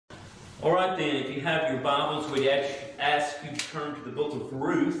All right then, if you have your Bibles, we'd ask you to turn to the book of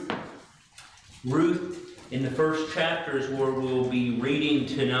Ruth. Ruth, in the first chapter, is where we'll be reading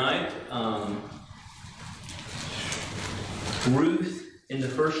tonight. Ruth, in the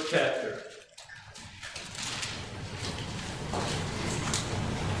first chapter.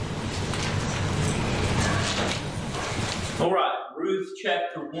 All right, Ruth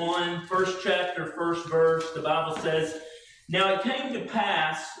chapter 1, first chapter, first verse, the Bible says, "Now it came to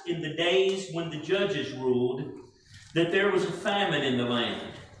pass in the days when the judges ruled that there was a famine in the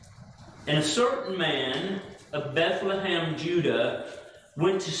land. And a certain man of Bethlehemjudah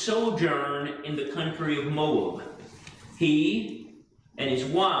went to sojourn in the country of Moab, he and his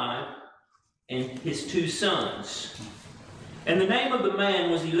wife and his 2 sons. And the name of the man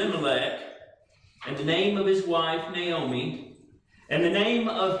was Elimelech, and the name of his wife Naomi, and the name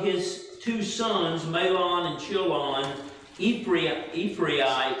of his 2 sons Mahlon and Chilion,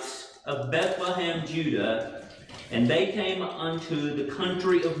 Ephrathites of Bethlehemjudah, and they came unto the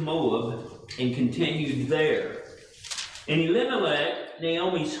country of Moab and continued there. And Elimelech,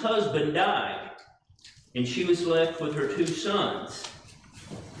 Naomi's husband, died, and she was left with her 2 sons.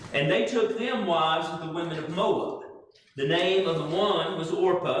 And they took them wives of the women of Moab. The name of the one was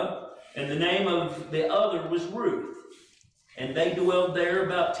Orpah, and the name of the other was Ruth. And they dwelled there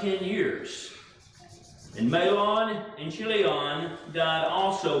about 10 years. And Mahlon and Chilion died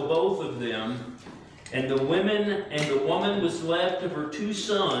also, both of them. And the woman was left of her 2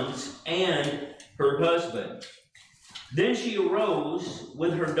 sons and her husband. Then she arose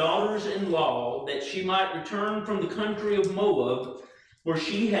with her daughters-in-law that she might return from the country of Moab, for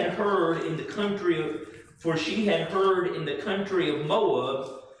she had heard in the country of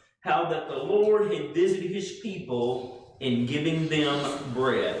Moab how that the Lord had visited his people in giving them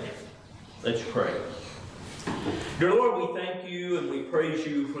bread." Let's pray. Dear Lord, we thank you and we praise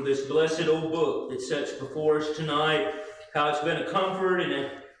you for this blessed old book that sets before us tonight, how it's been a comfort and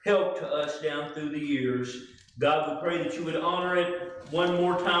a help to us down through the years. God, we pray that you would honor it one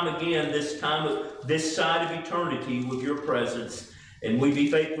more time again, this side of eternity with your presence. And we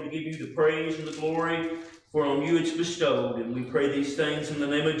be faithful to give you the praise and the glory, for on you it's bestowed. And we pray these things in the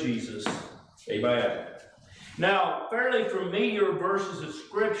name of Jesus. Amen. Now, fairly familiar verses of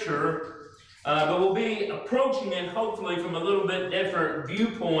Scripture, but we'll be approaching it hopefully from a little bit different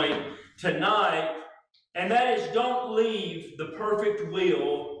viewpoint tonight, and that is, don't leave the perfect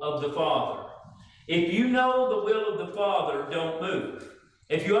will of the Father. If you know the will of the Father, don't move.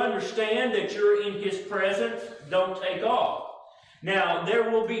 If you understand that you're in his presence, don't take off. Now,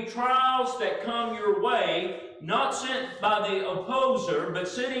 there will be trials that come your way, not sent by the opposer, but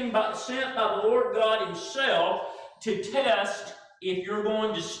sent by the Lord God himself to test if you're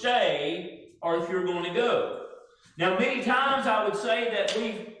going to stay or if you're going to go. Now, many times I would say that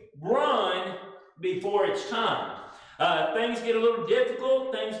we run before it's time. Things get a little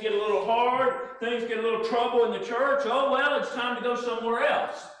difficult, things get a little hard, things get a little trouble in the church. Oh, well, it's time to go somewhere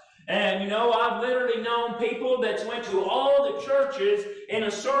else. And, you know, I've literally known people that went to all the churches in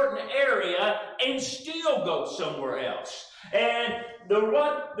a certain area and still go somewhere else. And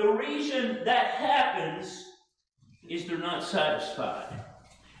the reason that happens is they're not satisfied.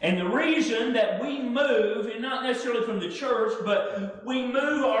 And the reason that we move, and not necessarily from the church, but we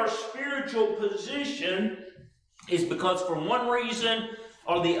move our spiritual position, is because for one reason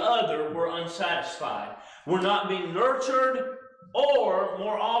or the other, we're unsatisfied. We're not being nurtured, or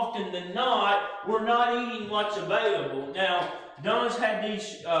more often than not, we're not eating what's available. Now, Don's had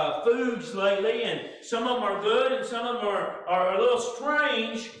these foods lately, and some of them are good, and some of them are a little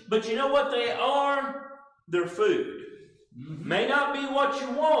strange, but you know what they are? They're food. May not be what you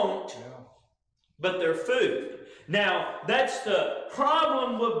want, but they're food. Now, that's the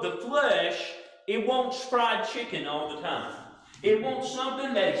problem with the flesh. It wants fried chicken all the time. It wants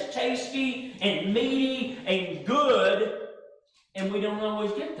something that is tasty and meaty and good, and we don't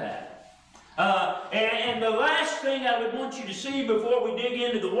always get that. And the last thing I would want you to see before we dig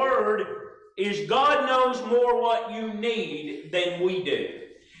into the Word is God knows more what you need than we do.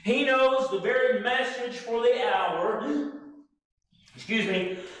 He knows the very message for the hour. Excuse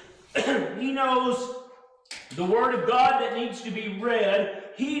me. He knows the Word of God that needs to be read.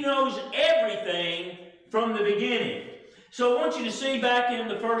 He knows everything from the beginning. So I want you to see back in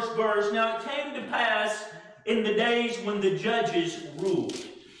the first verse, "Now it came to pass in the days when the judges ruled."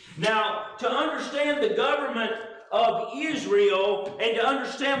 Now, to understand the government of Israel, and to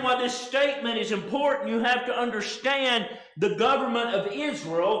understand why this statement is important, you have to understand the government of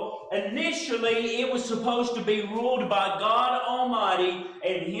Israel. Initially, it was supposed to be ruled by God Almighty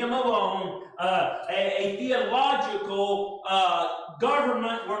and Him alone, a theological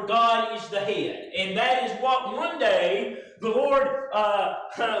government where God is the head. And that is what one day the Lord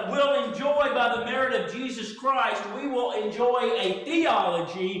will enjoy by the merit of Jesus Christ. We will enjoy a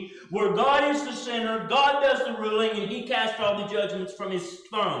theology where God is the center, God does the ruling, and He casts all the judgments from His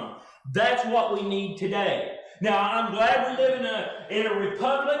throne. That's what we need today. Now, I'm glad we live in a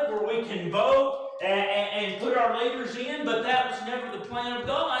republic where we can vote and put our leaders in, but that was never the plan of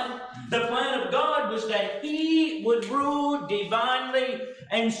God. The plan of God was that He would rule divinely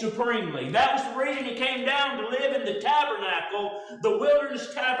and supremely. That was the reason He came down to live in the tabernacle, the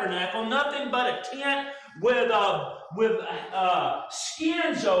wilderness tabernacle, nothing but a tent with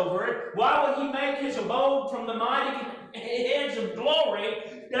skins over it. Why would He make His abode from the mighty heads of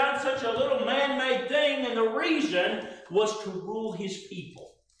glory down such a little man-made thing? And the reason was to rule His people.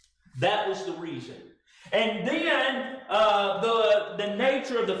 That was the reason. And then the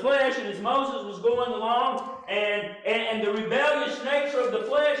nature of the flesh, and as Moses was going along, and the rebellious nature of the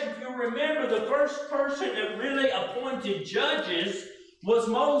flesh, if you remember, the first person that really appointed judges was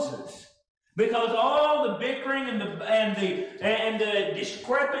Moses. Because all the bickering and the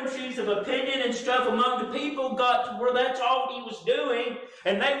discrepancies of opinion and stuff among the people got to where that's all he was doing,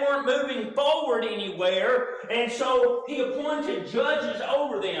 and they weren't moving forward anywhere, and so he appointed judges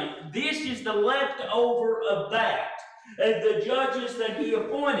over them. This is the leftover of that, the judges that he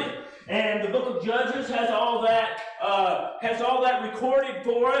appointed. And the book of Judges has all that recorded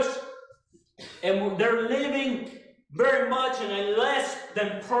for us, and they're living very much in a less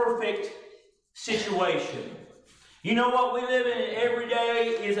than perfect situation. You know what we live in every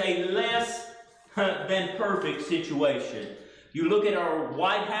day is a less than perfect situation. You look at our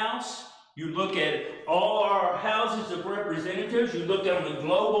White House, you look at all our houses of representatives, you look at on the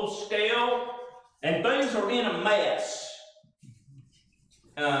global scale, and things are in a mess.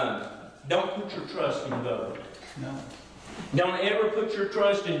 Don't put your trust in government. No. Don't ever put your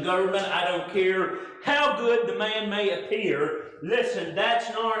trust in government. I don't care how good the man may appear. Listen, that's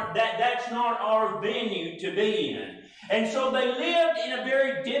not our venue to be in. And so they lived in a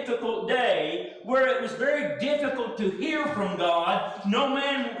very difficult day where it was very difficult to hear from God. No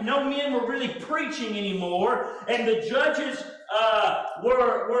men were really preaching anymore, and the judges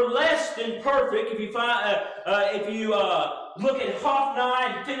were less than perfect. If you look at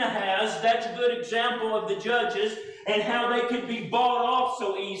Hophni and Phinehas, that's a good example of the judges and how they could be bought off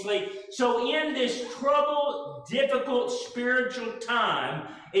so easily. So in this troubled, difficult spiritual time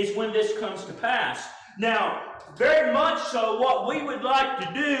is when this comes to pass. Now, very much so, what we would like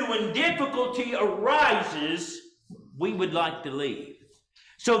to do when difficulty arises, we would like to leave.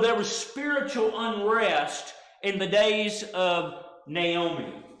 So there was spiritual unrest in the days of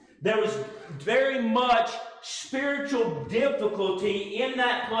Naomi. There was very much spiritual difficulty in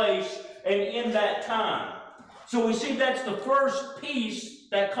that place and in that time. So we see that's the first piece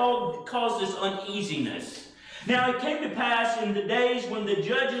that caused this uneasiness. Now it came to pass in the days when the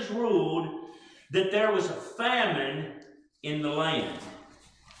judges ruled that there was a famine in the land.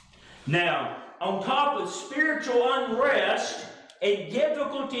 Now, on top of spiritual unrest and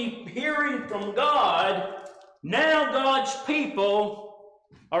difficulty hearing from God, now God's people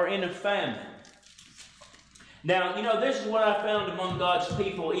are in a famine. Now, you know, this is what I found among God's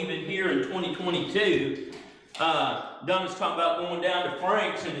people even here in 2022. Donna's talking about going down to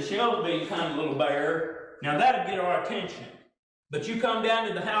Frank's and the shelves being kind of a little bare. Now, that'll get our attention. But you come down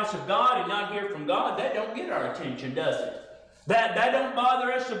to the house of God and not hear from God, that don't get our attention, does it? That don't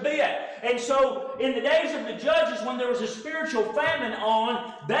bother us a bit. And so, in the days of the judges, when there was a spiritual famine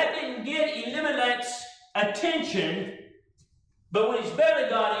on, that didn't get Elimelech's attention. But when his belly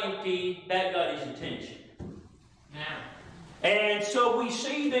got empty, that got his attention. Now. And so we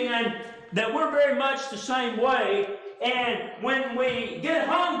see then that we're very much the same way. And when we get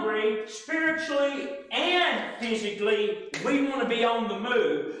hungry, spiritually and physically, we want to be on the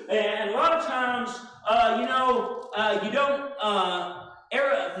move. And a lot of times, you don't,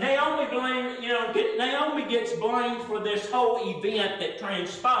 Naomi gets blamed for this whole event that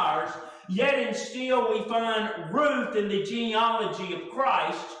transpires. Yet and still we find Ruth in the genealogy of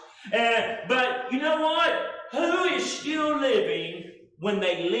Christ. But you know what? Who is still living when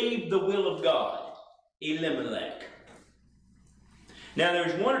they leave the will of God? Elimelech. Now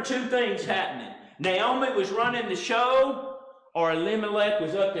there's one or two things happening. Naomi was running the show, or Elimelech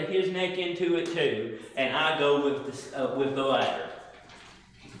was up to his neck into it too. And I go with the latter.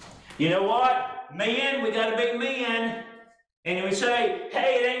 You know what? men, we got to be men. And we say,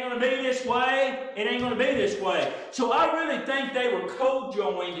 hey, it ain't going to be this way. It ain't going to be this way. So I really think they were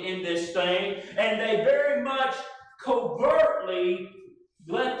co-joined in this thing. And they very much covertly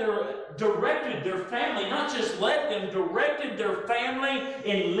directed their family, not just let them, directed their family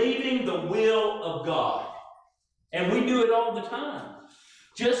in leaving the will of God. And we do it all the time.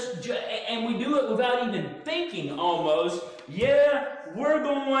 And we do it without even thinking almost, yeah, we're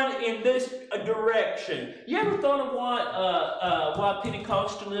going in this direction. You ever thought of why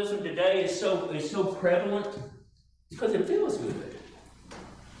Pentecostalism today is so prevalent? Because it feels good.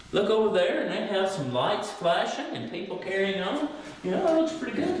 Look over there, and they have some lights flashing and people carrying on. You know, it looks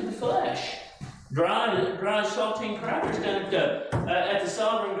pretty good to the flesh. Dry saltine crackers down at the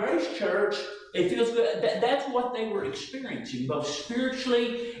Sovereign Grace Church. It feels good. That's what they were experiencing, both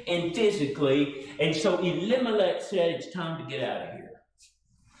spiritually and physically. And so Elimelech said, it's time to get out of here.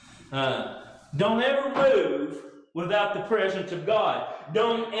 Don't ever move without the presence of God.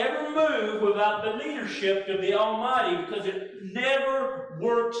 Don't ever move without the leadership of the Almighty, because it never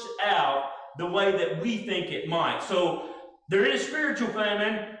works out the way that we think it might. So they're in a spiritual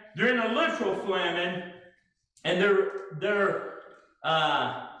famine, they're in a literal famine, and their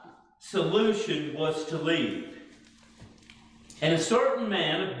solution was to leave. And a certain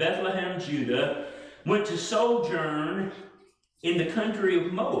man of Bethlehemjudah went to sojourn in the country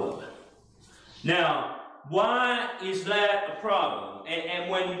of Moab. Now, why is that a problem?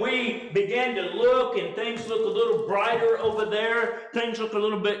 And when we begin to look and things look a little brighter over there, things look a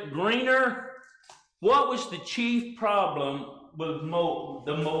little bit greener, what was the chief problem with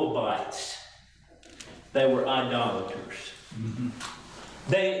the Moabites? They were idolaters. Mm-hmm.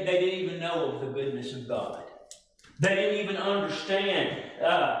 They didn't even know of the goodness of God. They didn't even understand,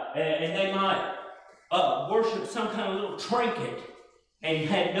 and they might worship some kind of little trinket and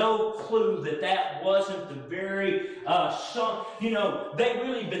had no clue that wasn't the very song. You know, they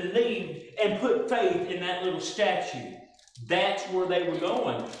really believed and put faith in that little statue. That's where they were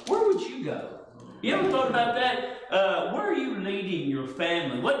going. Where would you go? You ever thought about that? Where are you leading your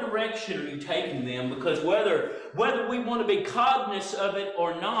family? What direction are you taking them? Because whether we want to be cognizant of it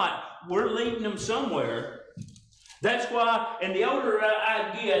or not, we're leading them somewhere. That's why, and the older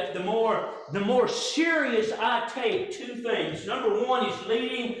I get, the more serious I take two things. Number one is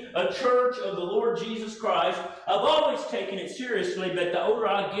leading a church of the Lord Jesus Christ. I've always taken it seriously, but the older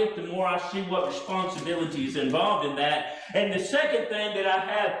I get, the more I see what responsibility is involved in that. And the second thing that I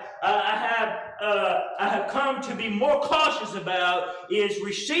have come to be more cautious about is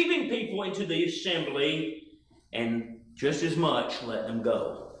receiving people into the assembly and just as much let them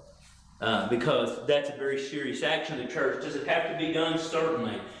go. Because that's a very serious action of the church. Does it have to be done?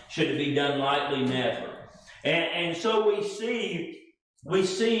 Certainly. Should it be done lightly? Never. And so we see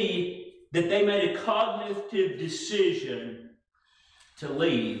that they made a cognitive decision to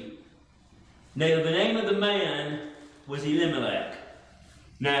leave. Now, the name of the man was Elimelech.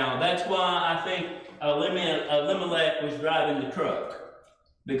 Now, that's why I think Elimelech was driving the truck,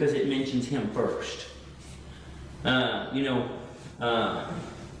 because it mentions him first.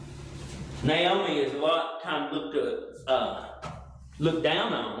 Naomi is a lot of times looked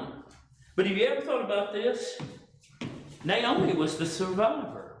down on. But have you ever thought about this? Naomi was the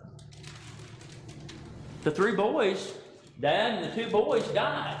survivor. The 3 boys died, and the 2 boys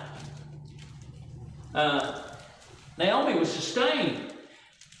died. Naomi was sustained.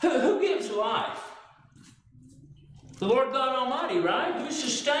 Who gives life? The Lord God Almighty, right? Who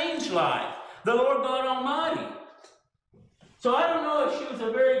sustains life? The Lord God Almighty. So I don't know if she was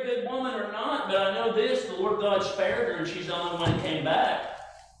a very good woman or not, but I know this, the Lord God spared her, and she's the only one that came back.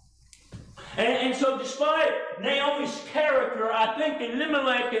 And so despite Naomi's character, I think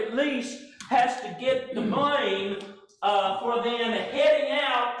Elimelech at least has to get the blame for them heading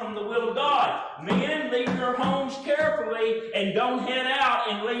out from the will of God. Men, leave your homes carefully and don't head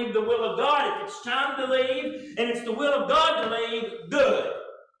out and leave the will of God. If it's time to leave and it's the will of God to leave, good.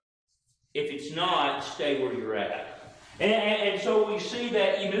 If it's not, stay where you're at. And so we see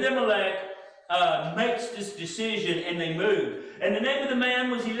that Elimelech makes this decision, and they move. And the name of the man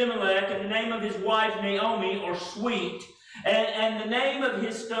was Elimelech, and the name of his wife Naomi, or sweet. And the name of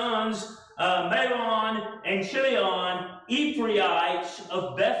his sons Mahlon and Chilion, Ephrathites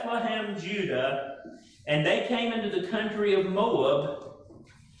of Bethlehemjudah. And they came into the country of Moab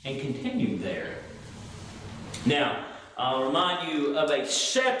and continued there. Now, I'll remind you of a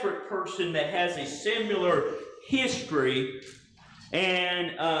separate person that has a similar history,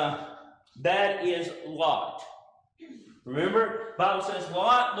 and that is Lot. Remember, the Bible says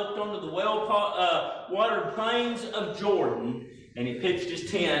Lot looked onto the well-watered plains of Jordan, and he pitched his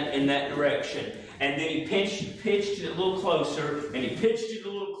tent in that direction. and then he pitched it a little closer, and he pitched it a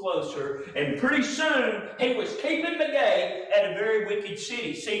little closer, and pretty soon he was keeping the gate at a very wicked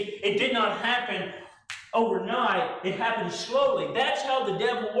city. See, it did not happen overnight. It happened slowly. That's how the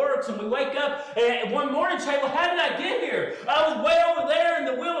devil works. And we wake up and one morning and say, well, how did I get here? I was way over there in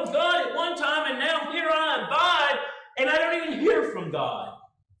the will of God at one time, and now here I abide, and I don't even hear from God.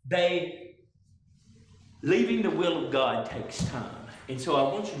 Leaving the will of God takes time. And so I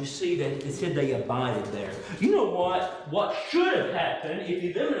want you to see that it said they abided there. You know what? What should have happened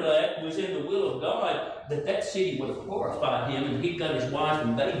if Elimelech was in the will of God, that city would have horrified him, and he got his wife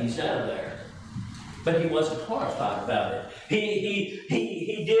and babies out of there. But he wasn't horrified about it. He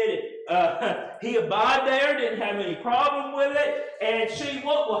did it. He abided there, didn't have any problem with it. And see,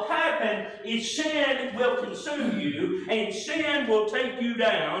 what will happen is sin will consume you, and sin will take you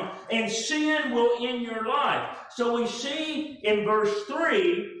down, and sin will end your life. So we see in verse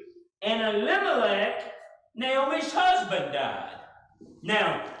 3, and Elimelech, Naomi's husband, died.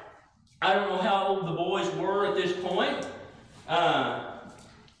 Now, I don't know how old the boys were at this point.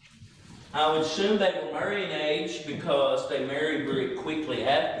 I would assume they were marrying age because they married very quickly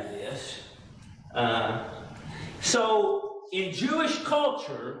after this. So, in Jewish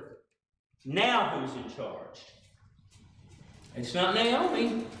culture, now who's in charge? It's not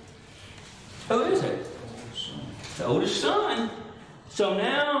Naomi. Who is it? The oldest son. So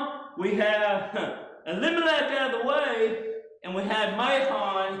now we have Elimelech out of the way, and we have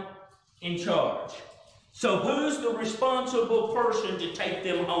Mahon in charge. So who's the responsible person to take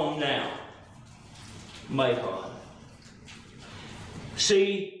them home now? Mahon.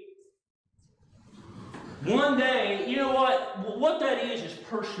 See, one day, you know what that is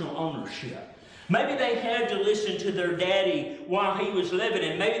personal ownership. Maybe they had to listen to their daddy while he was living,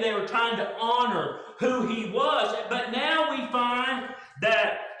 and maybe they were trying to honor who he was. But now we find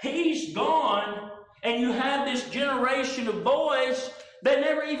that he's gone, and you have this generation of boys that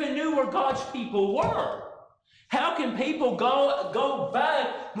never even knew where God's people were. How can people go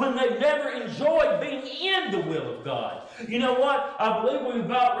back when they've never enjoyed being in the will of God? You know what? I believe we've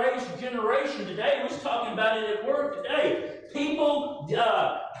about raised a generation today. We was talking about it at work today. People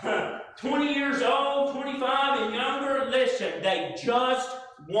 20 years old, 25 and younger, listen, they just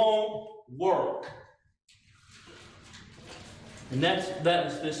won't work. And that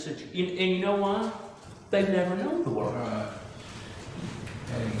is this situation. And you know why? They've never known the work.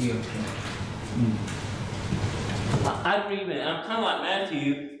 I'm kind of like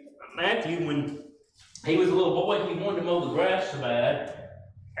Matthew. Matthew, when he was a little boy, he wanted to mow the grass so bad.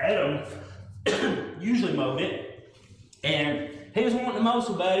 Adam usually mowed it. And he was wanting to mow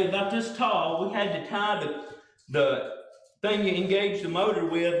so bad, he was about this tall. We had to tie the thing you engage the motor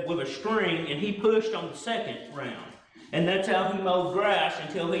with a string, and he pushed on the second round. And that's how he mowed grass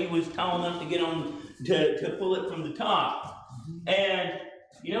until he was tall enough to get on to pull it from the top. And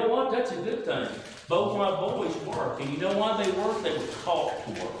you know what? That's a good thing. Both my boys work. And you know why they work? They were taught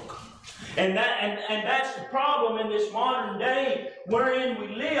to work. And that's the problem in this modern day wherein we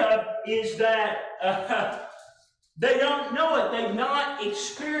live, is that they don't know it. They've not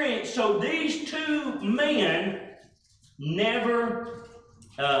experienced. So these two men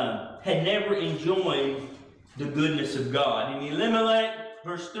had never enjoyed the goodness of God. And Elimelech,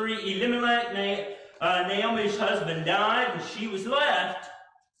 verse 3, Elimelech, Naomi's husband, died, and she was left,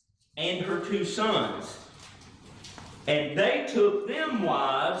 and her two sons. And they took them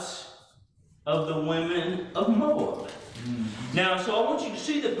wives of the women of Moab. Now, so I want you to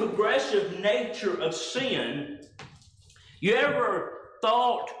see the progressive nature of sin. You ever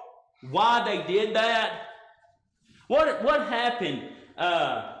thought why they did that? What happened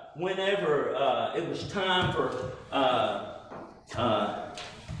whenever it was time for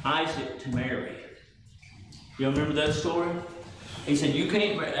Isaac to marry? You remember that story? He said,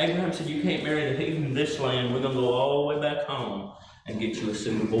 Abraham said, you can't marry the heathen in this land. We're going to go all the way back home and get you a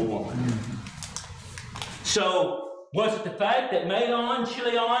suitable woman. So, was it the fact that Mahon,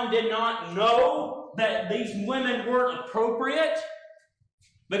 Chilion did not know that these women weren't appropriate?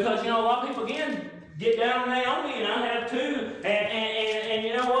 Because, you know, a lot of people, again, get down on Naomi, and I have too. And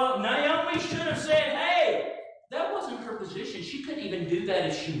you know what? Naomi should have said, hey, that wasn't her position. She couldn't even do that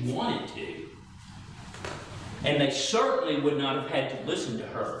if she wanted to. And they certainly would not have had to listen to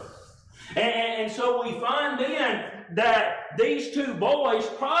her. And so we find then that these two boys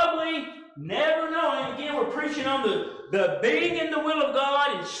probably never know. And again, we're preaching on the being in the will of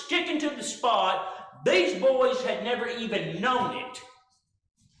God and sticking to the spot. These boys had never even known it.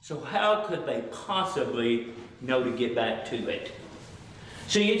 So how could they possibly know to get back to it?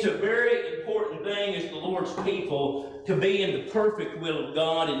 See, it's a very important thing as the Lord's people to be in the perfect will of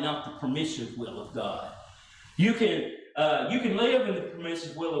God and not the permissive will of God. You can live in the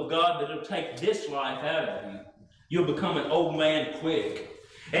permissive will of God, but it'll take this life out of you. You'll become an old man quick.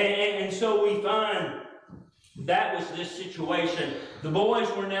 And so we find that was this situation. The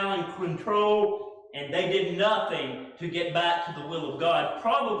boys were now in control, and they did nothing to get back to the will of God.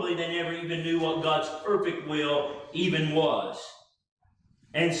 Probably they never even knew what God's perfect will even was.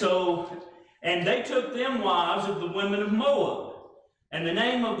 And they took them wives of the women of Moab. And the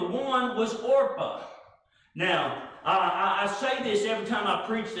name of the one was Orpah. Now, I say this every time I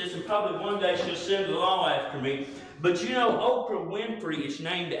preach this, and probably one day she'll send the law after me. But you know, Oprah Winfrey is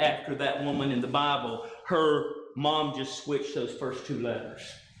named after that woman in the Bible. Her mom just switched those first two letters.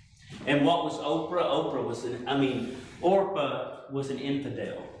 And what was Oprah? Orpah was an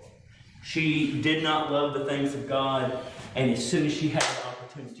infidel. She did not love the things of God, and as soon as she had the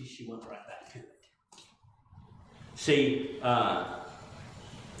opportunity, she went right back to it. See,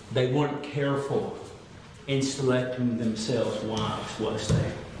 they weren't careful in selecting themselves wives, was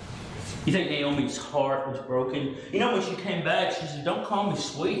they? You think Naomi's heart was broken? You know, when she came back, she said, "Don't call me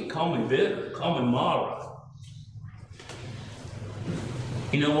sweet, call me bitter, call me Mara."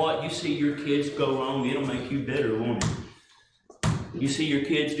 You know what? You see your kids go wrong, it'll make you bitter, won't it? You see your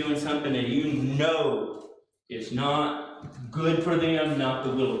kids doing something that you know is not good for them, not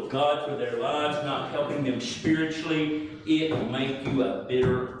the will of God for their lives, not helping them spiritually, it will make you a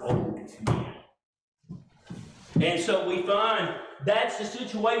bitter old man. And so we find that's the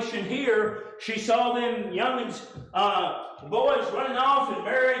situation here. She saw them youngins, boys running off and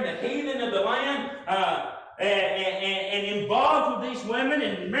marrying the heathen of the land, and involved with these women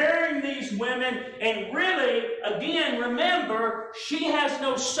and marrying these women. And really, again, remember, she has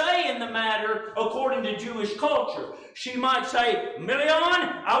no say in the matter according to Jewish culture. She might say, "Million,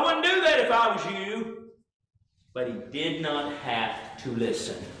 I wouldn't do that if I was you." But he did not have to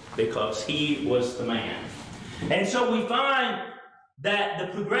listen because he was the man. And so we find that the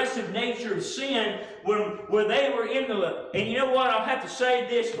progressive nature of sin, where they were in and you know what, I'll have to say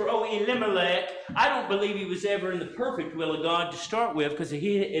this for Elimelech, I don't believe he was ever in the perfect will of God to start with, because if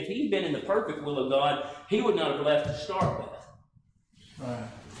he'd been in the perfect will of God, he would not have left to start with. Right.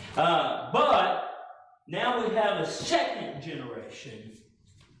 But now we have a second generation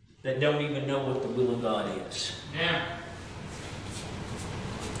that don't even know what the will of God is. Yeah.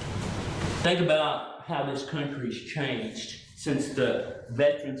 Think about how this country's changed since the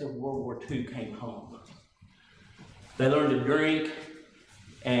veterans of World War II came home. They learned to drink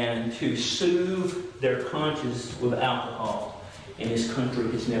and to soothe their conscience with alcohol, and this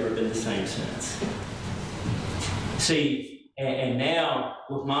country has never been the same since. See, and now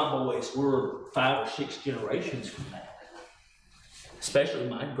with my boys, we're 5 or 6 generations from that. Especially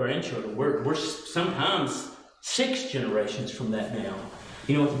my grandchildren, we're sometimes 6 generations from that now.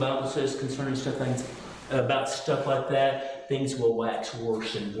 You know what the Bible says concerning about stuff like that? Things will wax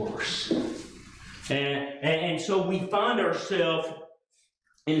worse and worse. And so we find ourselves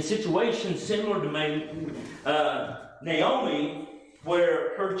in a situation similar to Naomi,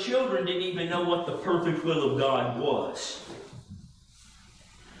 where her children didn't even know what the perfect will of God was.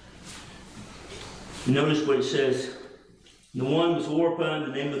 Notice what it says. The one was Orpah, and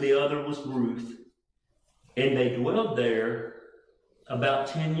the name of the other was Ruth. And they dwelled there about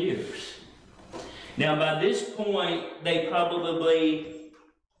 10 years. Now, by this point, they probably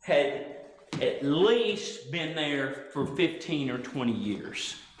had at least been there for 15 or 20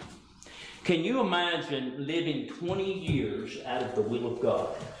 years. Can you imagine living 20 years out of the will of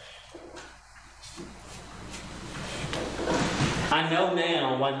God? I know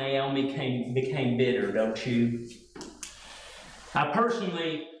now why Naomi became bitter, don't you? I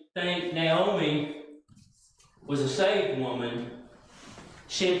personally think Naomi was a saved woman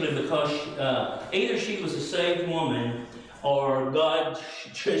simply because either she was a saved woman or God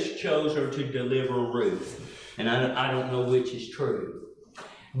just chose her to deliver Ruth. And I don't know which is true.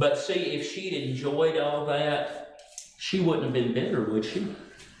 But see, if she'd enjoyed all that, she wouldn't have been bitter, would she?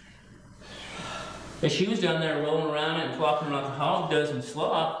 If she was down there rolling around and flopping like a hog does in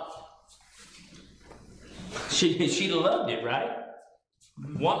slop, she'd have loved it, right?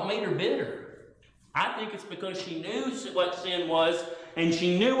 What made her bitter? I think it's because she knew what sin was, and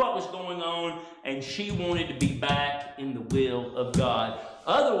she knew what was going on, and she wanted to be back in the will of God.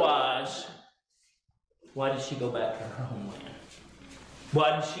 Otherwise, why did she go back to her homeland?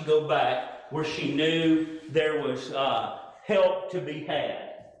 Why did she go back where she knew there was help to be had?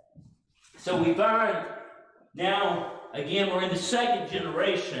 So we find now, again, we're in the second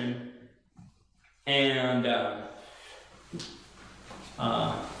generation, and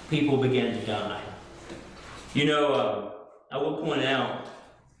people began to die. You know, I will point out,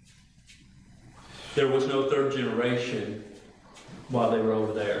 there was no third generation while they were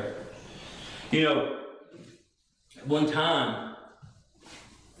over there. You know, one time,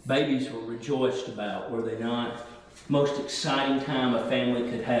 babies were rejoiced about, were they not? Most exciting time a family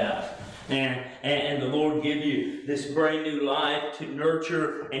could have. And the Lord give you this brand new life to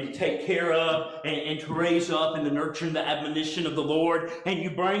nurture and to take care of and to raise up in the nurture and the admonition of the Lord. And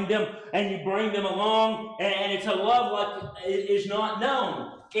you bring them along, and it's a love like it is not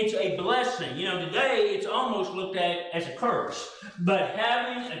known. It's a blessing. You know, today it's almost looked at as a curse. But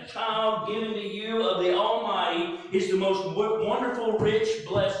having a child given to you of the Almighty is the most wonderful, rich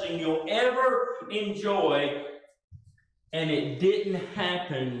blessing you'll ever enjoy. And it didn't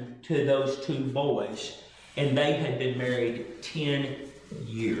happen to those two boys. And they had been married 10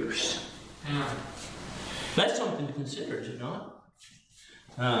 years. That's something to consider, is it not?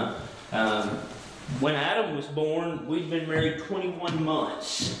 When Adam was born, we'd been married 21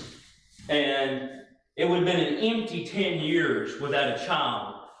 months. And it would have been an empty 10 years without a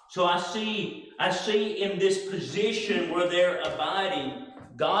child. So I see in this position where they're abiding,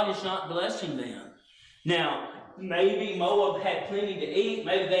 God is not blessing them. Now, maybe Moab had plenty to eat.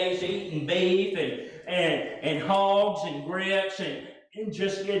 Maybe they was eating beef and hogs and grits and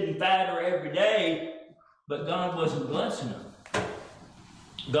just getting fatter every day. But God wasn't blessing them.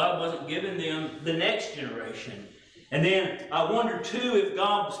 God wasn't giving them the next generation. And then I wonder too if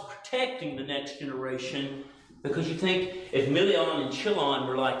God was protecting the next generation, because you think if Milion and Chilion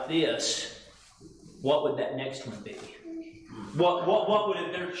were like this, what would that next one be? What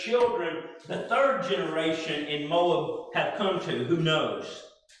would their children, the third generation in Moab, have come to? Who knows?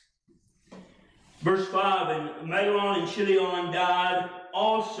 Verse 5, and Mahlon and Chilion died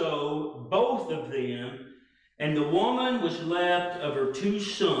also, both of them, and the woman was left of her two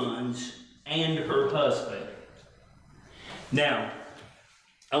sons and her husband. Now,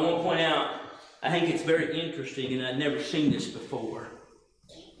 I want to point out, I think it's very interesting, and I've never seen this before.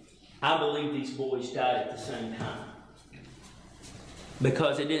 I believe these boys died at the same time.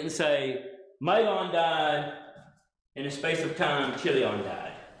 Because it didn't say, Mahlon died, in a space of time, Chilion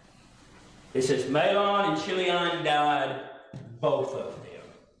died. It says, Mahlon and Chilion died, both of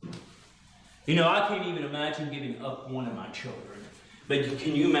them. You know, I can't even imagine giving up one of my children. But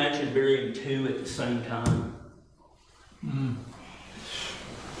can you imagine burying two at the same time?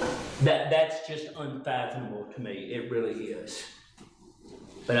 That's just unfathomable to me. It really is.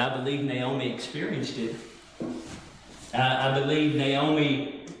 But I believe Naomi experienced it. I believe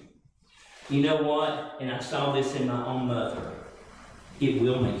Naomi, you know what? And I saw this in my own mother. It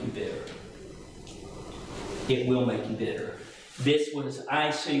will make you bitter. It will make you bitter. This was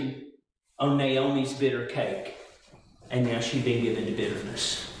icing on Naomi's bitter cake. And now she'd been given to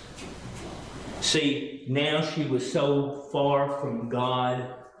bitterness. See, now she was so far from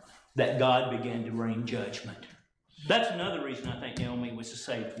God that God began to rain judgment. That's another reason I think Naomi was a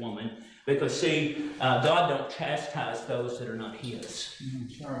saved woman. Because, see, God don't chastise those that are not His.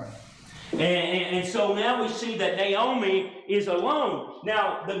 Sure. And so now we see that Naomi is alone.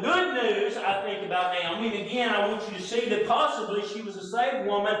 Now, the good news, I think, about Naomi, and again, I want you to see that possibly she was a saved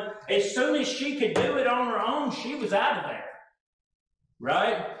woman. As soon as she could do it on her own, she was out of there.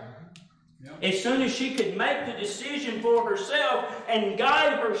 Right? Yep. As soon as she could make the decision for herself and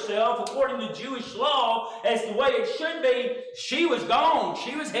guide herself according to Jewish law as the way it should be, she was gone.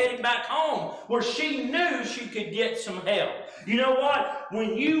 She was heading back home where she knew she could get some help. You know what?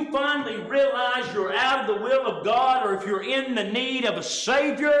 When you finally realize you're out of the will of God, or if you're in the need of a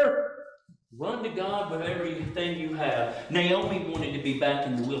Savior, run to God with everything you have. Naomi wanted to be back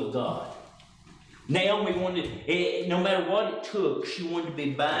in the will of God. Naomi wanted, no matter what it took, she wanted to be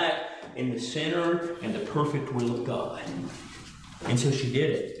back in the center and the perfect will of God. And so she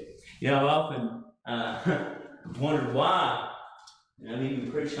did it. You know, I've often wondered why, and I've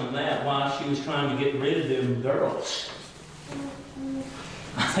even preached on that, why she was trying to get rid of them girls.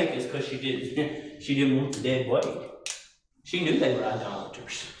 I think it's because she didn't want the dead weight. She knew they were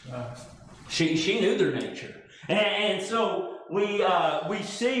idolaters. She knew their nature. And so we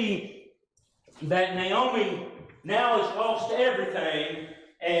see that Naomi now has lost everything,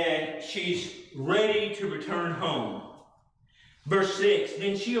 and she's ready to return home. Verse 6,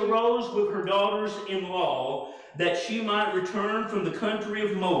 then she arose with her daughters-in-law, that she might return from the country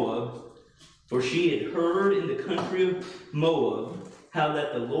of Moab, for she had heard in the country of Moab how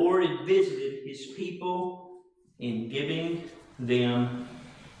that the Lord had visited His people in giving them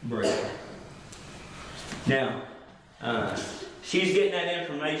bread. Now, she's getting that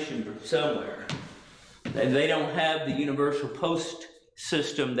information from somewhere. They don't have the universal post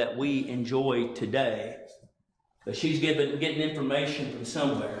system that we enjoy today. But she's getting information from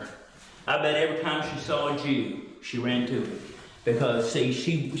somewhere. I bet every time she saw a Jew, she ran to him. Because, see,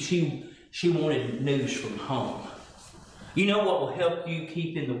 she wanted news from home. You know what will help you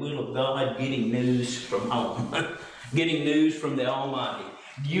keep in the will of God? Getting news from home. Getting news from the Almighty.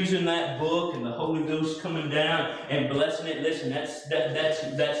 Using that book and the Holy Ghost coming down and blessing it. Listen,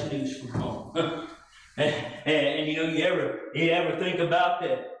 that's news from home. and you know, you ever think about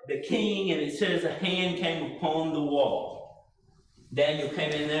the king, and it says a hand came upon the wall. Daniel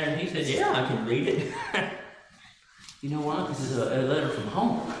came in there and he said, yeah, I can read it. You know what? This is a letter from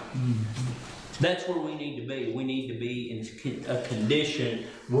home. Mm-hmm. That's where we need to be. We need to be in a condition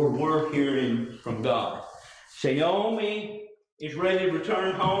where we're hearing from God. So Naomi is ready to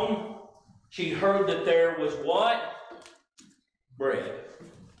return home. She heard that there was what? Bread.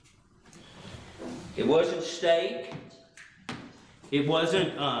 It wasn't steak. It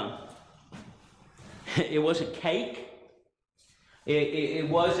wasn't cake. It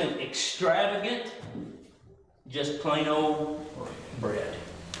wasn't extravagant. Just plain old bread.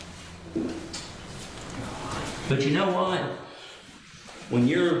 But you know what? When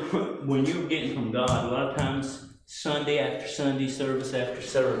you're getting from God, a lot of times Sunday after Sunday, service after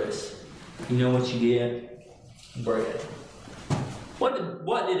service, you know what you get? Bread.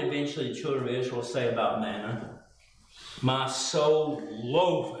 What did eventually the children of Israel say about manna? My soul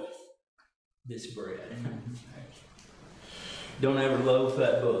loatheth this bread. Don't ever loathe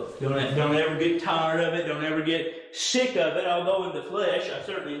that book. Don't ever get tired of it. Don't ever get sick of it. Although in the flesh, I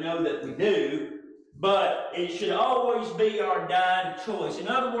certainly know that we do. But it should always be our diet of choice. In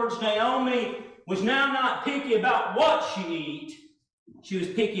other words, Naomi was now not picky about what she eat. She was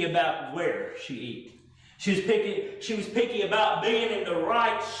picky about where she eat. She was picky about being in the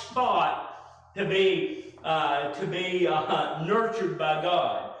right spot to be nurtured by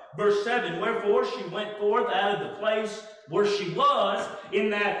God. Verse 7, wherefore she went forth out of the place where she was,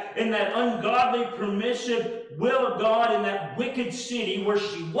 in that ungodly, permissive will of God, in that wicked city where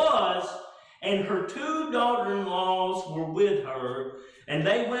she was, and her two daughter-in-laws were with her, and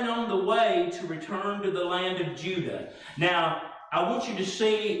they went on the way to return to the land of Judah. Now, I want you to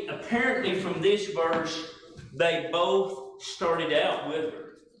see, apparently from this verse, they both started out with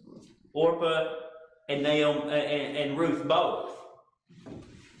her. Orpah and Naomi and Ruth both.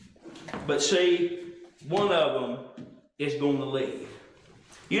 But see, one of them is going to leave.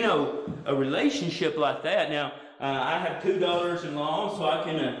 You know, a relationship like that. Now, I have two daughters-in-law, so I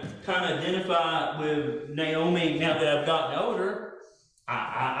can kind of identify with Naomi now that I've gotten older.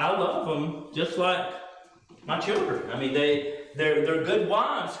 I love them just like my children. I mean, they're good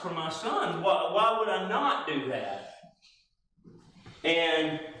wives for my son. Why would I not do that?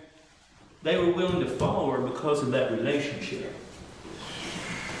 And they were willing to follow her because of that relationship.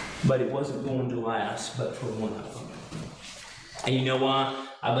 But it wasn't going to last but for one of them. And you know why?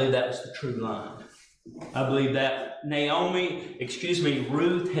 I believe that was the true line. I believe that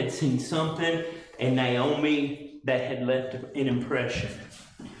Ruth had seen something in Naomi that had left an impression,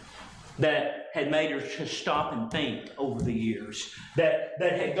 that had made her to stop and think over the years, that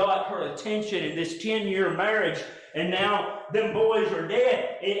had got her attention in this 10-year marriage, and now them boys are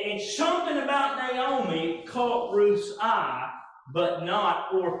dead. And something about Naomi caught Ruth's eye, but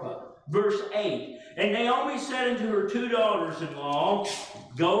not Orpah. Verse 8, and Naomi said unto her two daughters-in-law,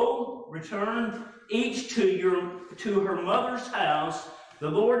 go, return each to her mother's house. The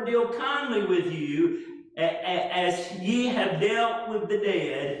Lord deal kindly with you, as ye have dealt with the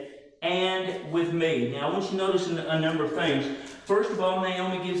dead and with me. Now, I want you to notice a number of things. First of all,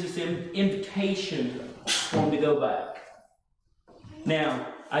 Naomi gives us an invitation for him to go back. Now,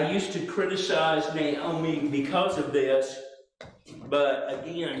 I used to criticize Naomi because of this, but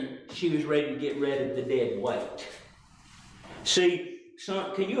again, she was ready to get rid of the dead weight. See,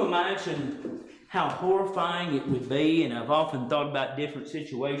 can you imagine how horrifying it would be? And I've often thought about different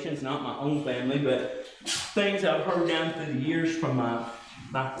situations, not my own family, but things I've heard down through the years from my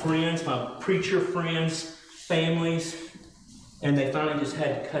friends, my preacher friends, families, and they finally just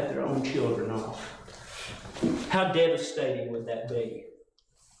had to cut their own children off. How devastating would that be?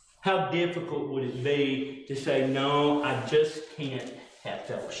 How difficult would it be to say, no, I just can't have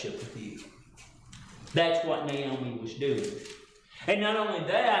fellowship with you? That's what Naomi was doing. And not only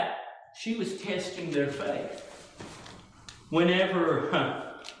that, she was testing their faith. When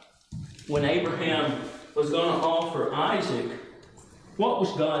Abraham was going to offer Isaac, what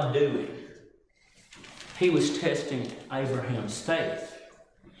was God doing? He was testing Abraham's faith.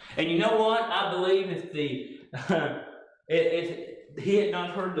 And you know what? I believe if he had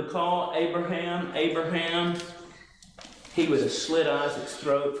not heard the call, Abraham, he would have slit Isaac's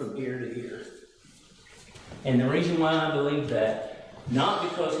throat from ear to ear. And the reason why I believe that, not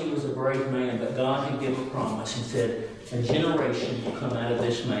because he was a brave man, but God had given a promise and said, a generation will come out of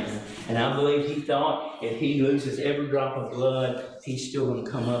this man. And I believe he thought if he loses every drop of blood, he's still going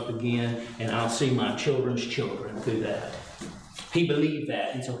to come up again, and I'll see my children's children through that. He believed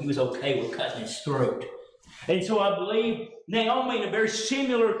that, and so he was okay with cutting his throat. And so I believe Naomi in a very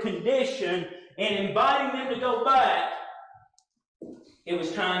similar condition, and inviting them to go back, it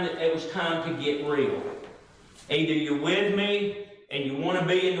was time to get real. Either you're with me and you want to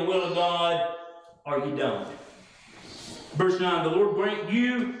be in the will of God, or you don't. Verse 9, the Lord grant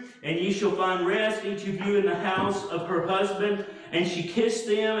you, and ye shall find rest, each of you in the house of her husband. And she kissed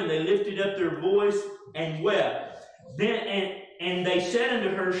them, and they lifted up their voice and wept. And they said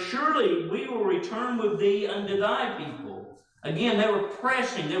unto her, surely we will return with thee unto thy people. Again, they were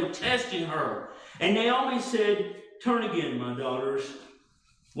pressing, they were testing her. And Naomi said, turn again, my daughters.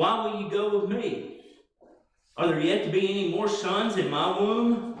 Why will you go with me? Are there yet to be any more sons in my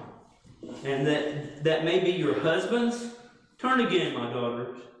womb? And that may be your husbands? Turn again, my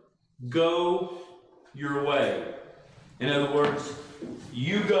daughters. Go your way. In other words,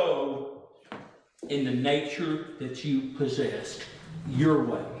 you go in the nature that you possessed, your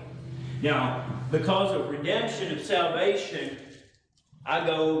way. Now, because of redemption of salvation, I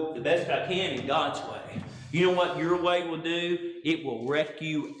go the best I can in God's way. You know what your way will do? It will wreck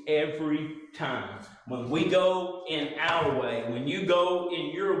you every time. When we go in our way, when you go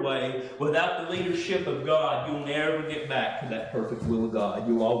in your way, without the leadership of God, you'll never get back to that perfect will of God.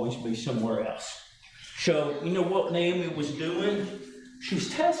 You'll always be somewhere else. So, you know what Naomi was doing? She was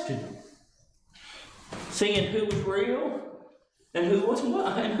testing them. Seeing who was real and who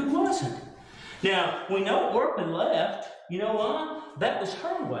wasn't. Now, we know Orpah left. You know why? That was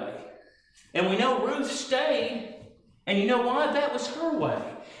her way. And we know Ruth stayed. And you know why? That was her way.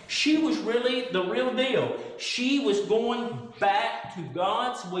 She was really the real deal. She was going back to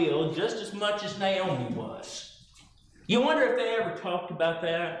God's will just as much as Naomi was. You wonder if they ever talked about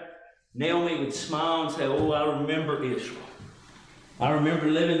that? Naomi would smile and say, oh, I remember Israel. I remember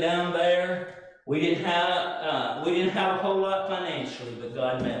living down there. We didn't have a whole lot financially, but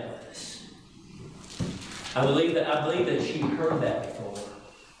God met with us. I believe that she heard that before,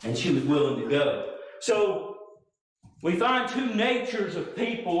 and she was willing to go. So we find two natures of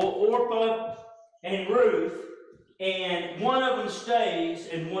people, Orpah and Ruth, and one of them stays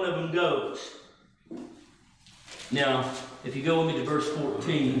and one of them goes. Now, if you go with me to verse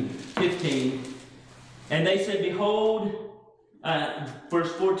 15, and they said, behold,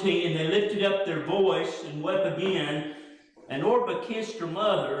 verse 14, and they lifted up their voice and wept again, and Orpah kissed her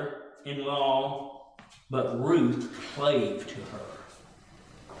mother-in-law, but Ruth clave to her.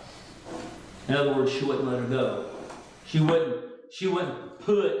 In other words, she wouldn't let her go. She wouldn't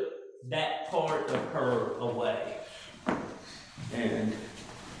put that part of her away. And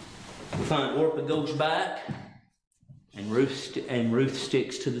we find Orpah goes back, and Ruth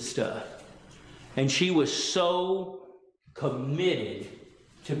sticks to the stuff. And she was so committed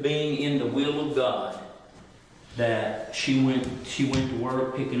to being in the will of God that she went to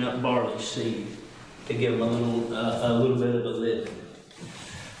work picking up barley seed to give them a little bit of a living.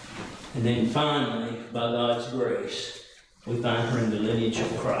 And then finally, by God's grace, we find her in the lineage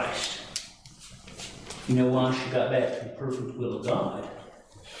of Christ. You know why she got back to the perfect will of God?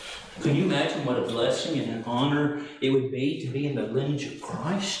 Can you imagine what a blessing and an honor it would be to be in the lineage of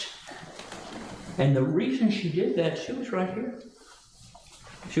Christ? And the reason she did that, she was right here.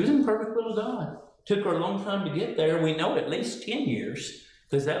 She was in the perfect will of God. Took her a long time to get there. We know at least 10 years,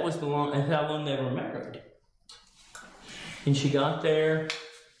 because that was how long they were married. And she got there,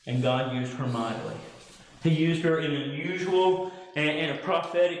 and God used her mightily. He used her in an unusual and a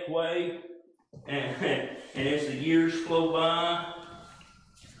prophetic way. And as the years flow by,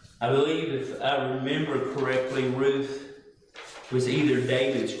 I believe, if I remember correctly, Ruth was either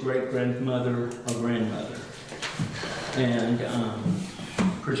David's great-grandmother or grandmother. And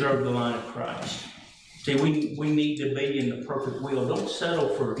preserved the line of Christ. See, we need to be in the perfect will. Don't settle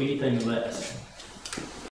for anything less.